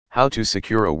How to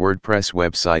secure a WordPress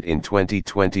website in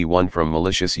 2021 from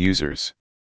malicious users.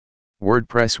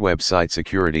 WordPress website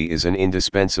security is an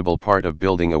indispensable part of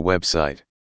building a website.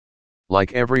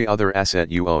 Like every other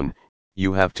asset you own,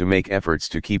 you have to make efforts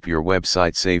to keep your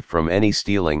website safe from any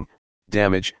stealing,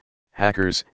 damage,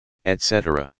 hackers,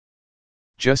 etc.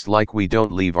 Just like we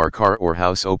don't leave our car or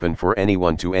house open for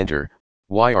anyone to enter,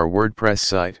 why our WordPress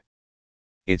site?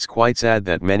 It's quite sad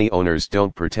that many owners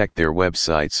don't protect their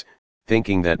websites,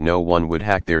 thinking that no one would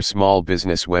hack their small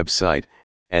business website,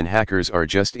 and hackers are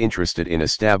just interested in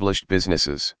established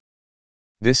businesses.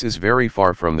 This is very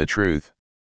far from the truth.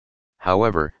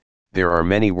 However, there are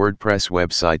many WordPress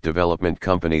website development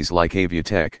companies like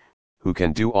Aviatech, who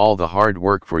can do all the hard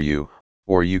work for you,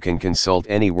 or you can consult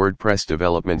any WordPress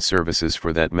development services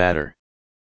for that matter.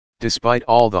 Despite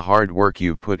all the hard work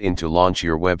you've put in to launch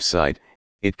your website,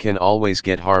 it can always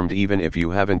get harmed even if you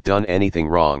haven't done anything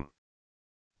wrong.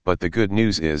 But the good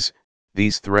news is,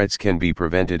 these threats can be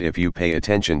prevented if you pay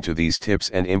attention to these tips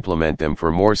and implement them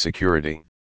for more security.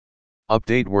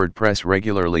 Update WordPress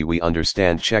regularly. We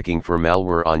understand checking for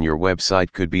malware on your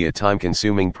website could be a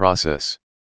time-consuming process.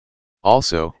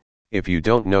 Also, if you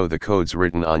don't know the codes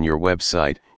written on your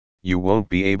website, you won't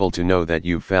be able to know that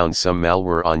you've found some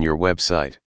malware on your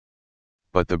website.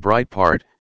 But the bright part,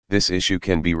 this issue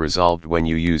can be resolved when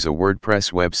you use a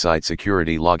WordPress website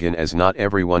security login, as not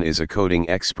everyone is a coding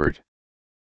expert.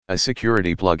 A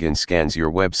security plugin scans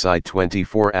your website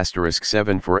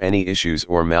 24/7 for any issues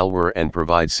or malware and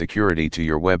provides security to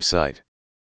your website.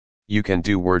 You can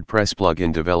do WordPress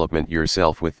plugin development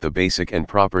yourself with the basic and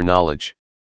proper knowledge.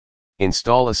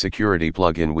 Install a security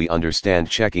plugin. We understand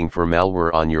checking for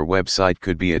malware on your website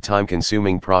could be a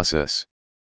time-consuming process.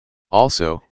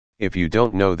 Also, if you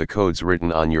don't know the codes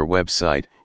written on your website,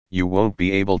 you won't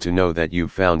be able to know that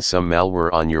you've found some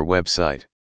malware on your website.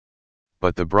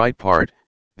 But the bright part,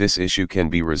 this issue can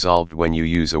be resolved when you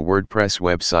use a WordPress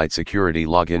website security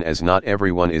login, as not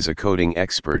everyone is a coding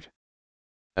expert.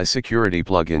 A security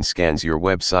plugin scans your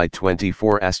website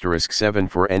 24/7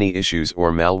 for any issues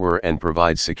or malware and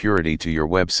provides security to your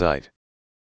website.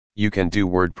 You can do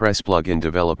WordPress plugin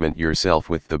development yourself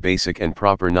with the basic and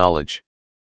proper knowledge.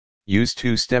 Use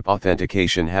two-step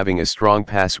authentication. Having a strong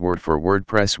password for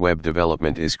WordPress web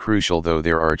development is crucial, though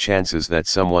there are chances that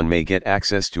someone may get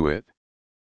access to it.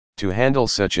 To handle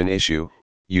such an issue,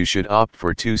 you should opt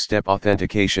for two-step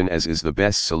authentication, as is the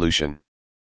best solution.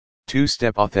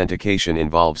 Two-step authentication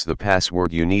involves the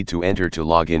password you need to enter to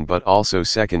log in, but also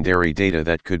secondary data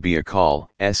that could be a call,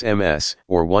 SMS,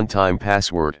 or one-time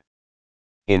password.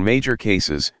 In major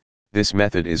cases, this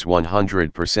method is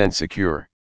 100% secure.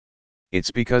 It's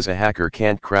because a hacker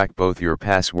can't crack both your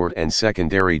password and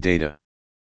secondary data.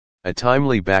 A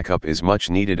timely backup is much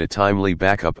needed. A timely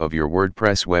backup of your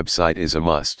WordPress website is a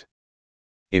must.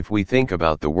 If we think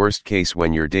about the worst case,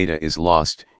 when your data is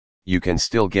lost, you can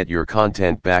still get your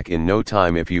content back in no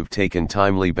time if you've taken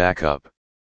timely backup.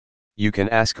 You can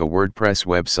ask a WordPress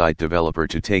website developer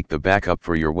to take the backup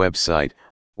for your website,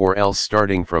 or else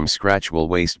starting from scratch will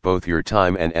waste both your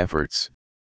time and efforts.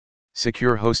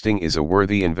 Secure hosting is a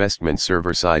worthy investment.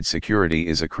 Server-side security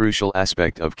is a crucial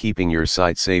aspect of keeping your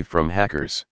site safe from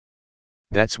hackers.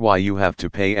 That's why you have to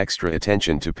pay extra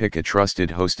attention to pick a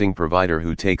trusted hosting provider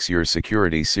who takes your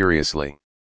security seriously.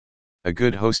 A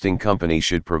good hosting company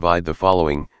should provide the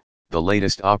following: the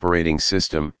latest operating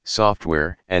system,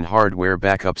 software, and hardware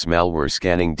backups, malware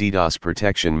scanning, DDoS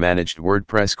protection, managed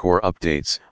WordPress core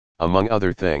updates, among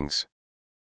other things.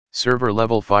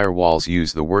 Server-level firewalls.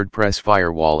 Use the WordPress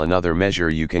firewall. Another measure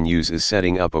you can use is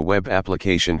setting up a web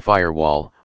application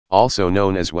firewall, also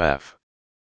known as WAF.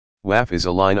 WAF is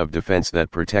a line of defense that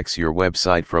protects your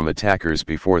website from attackers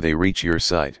before they reach your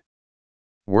site.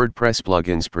 WordPress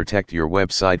plugins protect your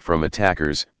website from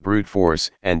attackers, brute force,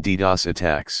 and DDoS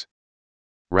attacks.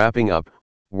 Wrapping up,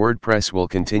 WordPress will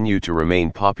continue to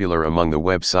remain popular among the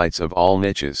websites of all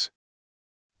niches.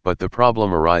 But the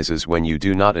problem arises when you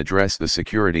do not address the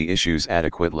security issues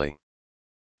adequately.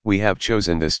 We have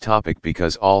chosen this topic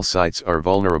because all sites are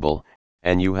vulnerable,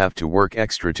 and you have to work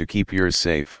extra to keep yours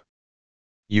safe.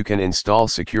 You can install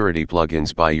security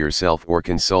plugins by yourself or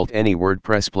consult any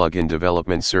WordPress plugin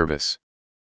development service.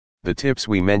 The tips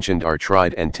we mentioned are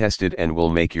tried and tested and will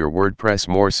make your WordPress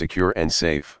more secure and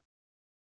safe.